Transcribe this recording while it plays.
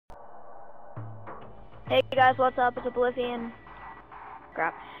Hey guys, what's up? It's Oblivion.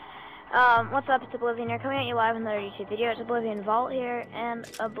 Crap. What's up? It's Oblivion here, coming at you live in another YouTube video. It's Oblivion Vault here, and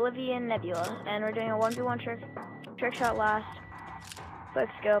Oblivion Nebula. And we're doing a 1v1 trick shot last, quick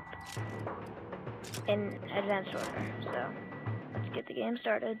scope, in Advanced Warfare. So, let's get the game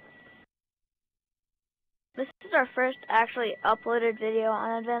started. This is our first actually uploaded video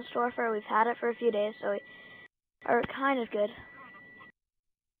on Advanced Warfare. We've had it for a few days, so we are kind of good.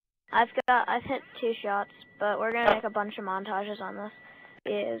 I've hit 2 shots, but we're gonna make a bunch of montages on this.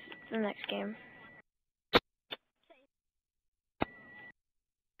 Is the next game.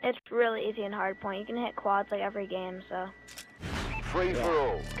 It's really easy and hard point. You can hit quads like every game, so. Free for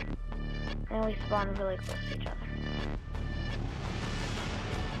all. And we spawn really close to each other.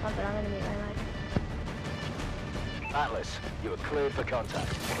 One second, I'm gonna mute my mic. Atlas, you are cleared for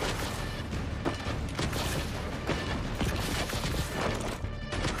contact.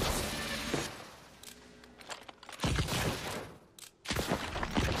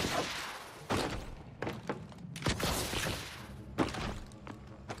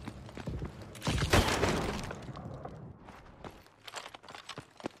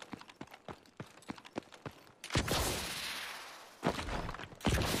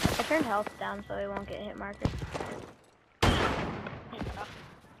 I turned health down so we won't get hit markers. They are!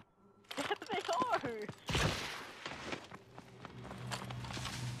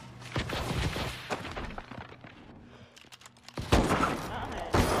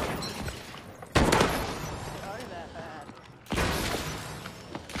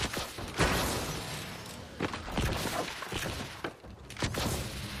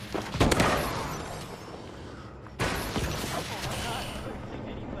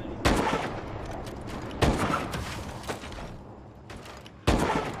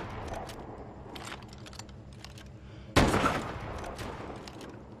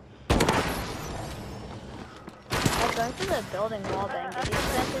 Going through the building wall bang, did you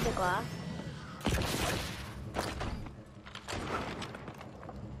send through the glass?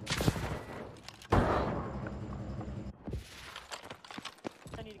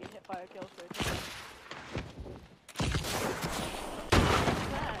 I need to get hit by a kill switch. What's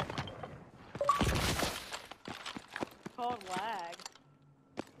that? It's called lag.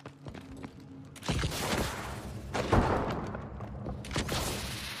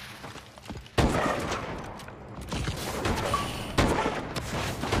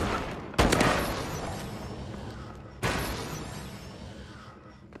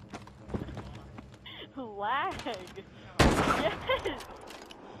 Lag! Yes!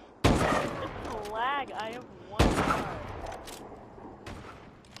 It's lag! I have 1 card.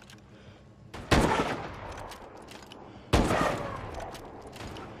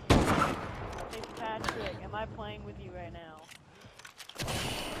 Hey Patrick, am I playing with you right now?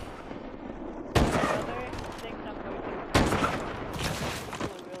 My brother thinks I'm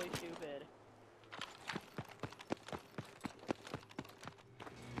really stupid.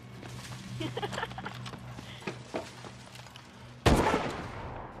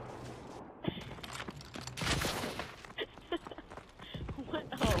 What?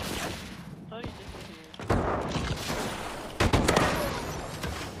 Oh. Oh, you disappeared.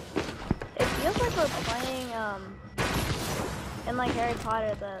 It feels like we're playing, in like Harry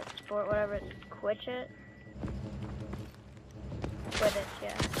Potter, the sport, whatever it's, Quidditch,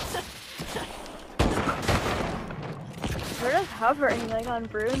 yeah. We're just hovering, like, on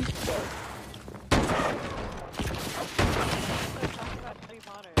broomsticks. Let's talk about Harry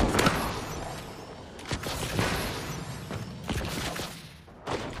Potter.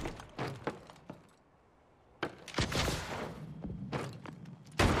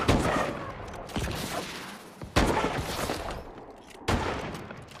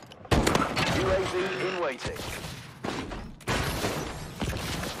 UAV in waiting.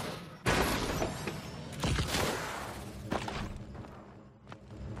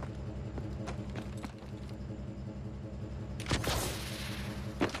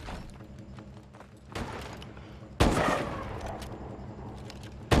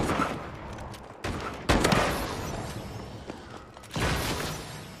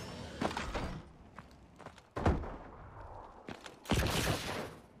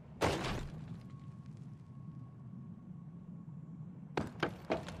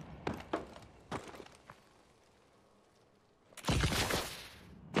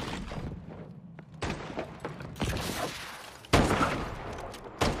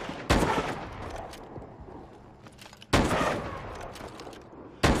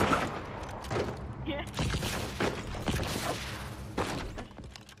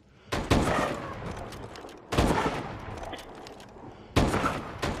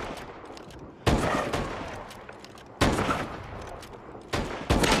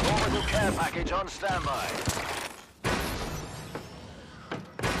 package on standby.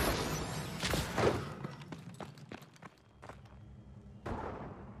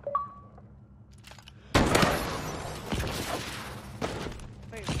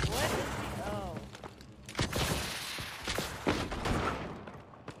 Wait, what is the... Oh.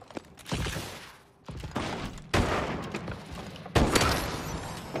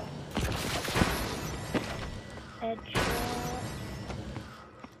 Headshot.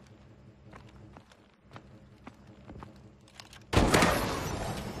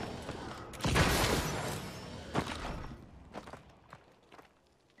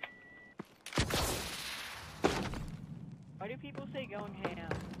 Why do people say going ham?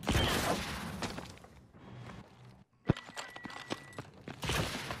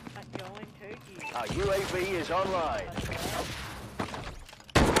 Not going turkey. Our UAV is online.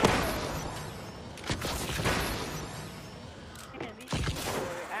 Man, these people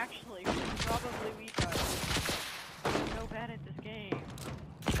are actually probably retards. They're so bad at this game.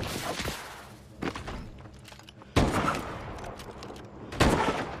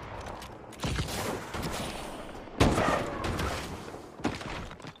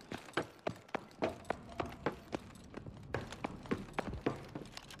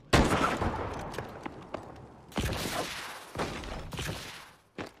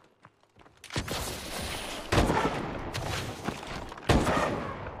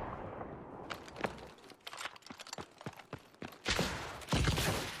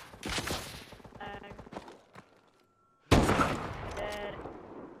 Dead.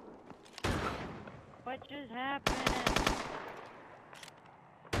 What just happened?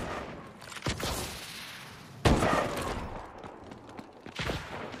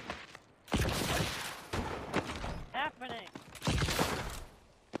 Happening.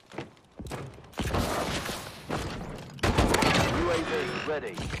 UAV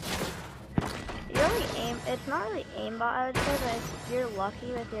ready. You really aim. It's not really aimbot, I would say, but if you're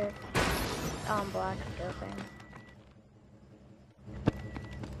lucky with your black scoping.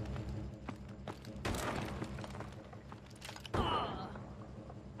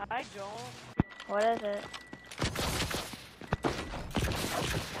 I don't. What is it?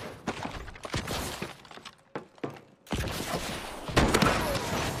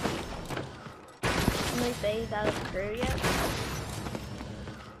 Can we say he's out of screw yet?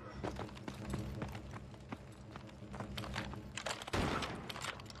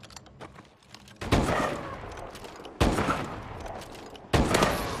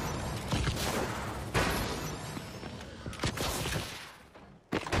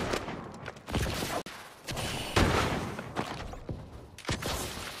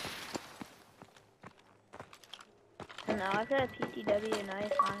 And now I've got a PTW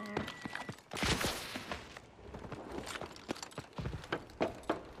knife on here.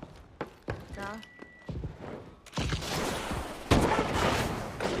 No.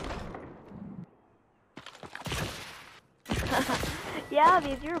 Yeah,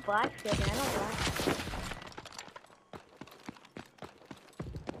 because you're black skipping. I know black.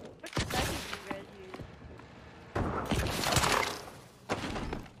 What second do you guys use?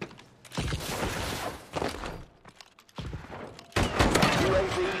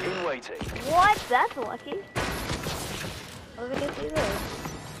 UAV in waiting. What? That's lucky. Look at see this.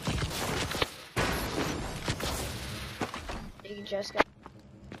 You just got.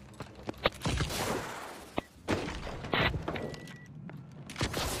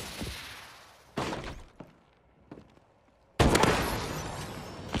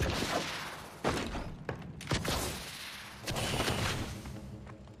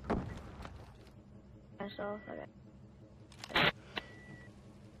 Myself. Okay.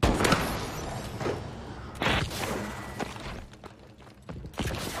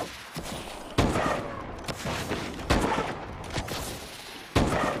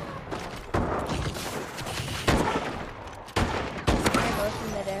 Both in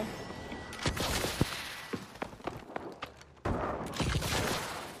midair.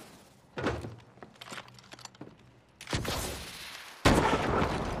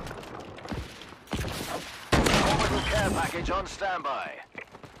 Orbital care package on standby.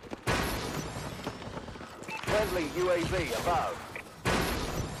 Friendly UAV above.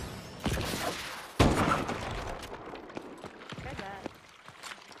 Where's that?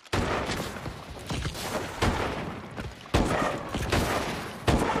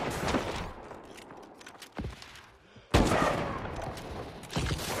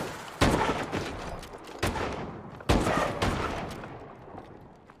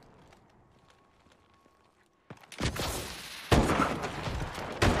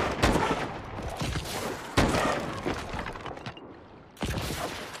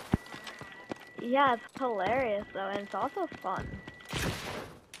 Yeah, it's hilarious though, and it's also fun.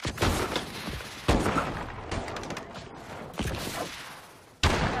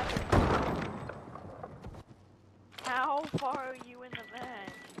 How far are you in the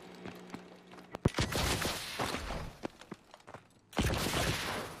match?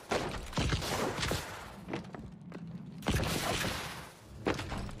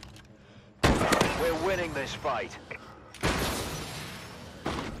 We're winning this fight.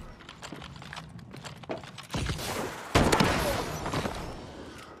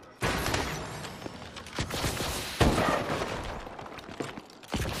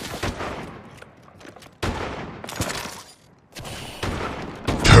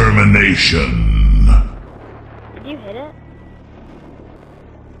 Termination. Did you hit it?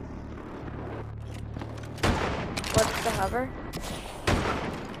 What's the hover?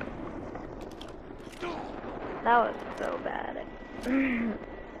 That was so bad.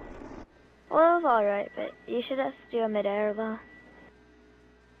 Well, it was alright, but you should just do a mid-air though.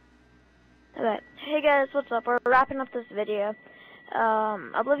 Okay, hey guys, what's up? We're wrapping up this video.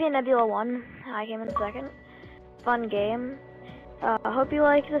 Oblivion Nebula 1, I came in second. Fun game. I hope you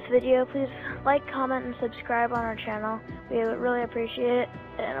liked this video. Please like, comment, and subscribe on our channel. We would really appreciate it.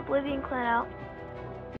 And Oblivion Clan out.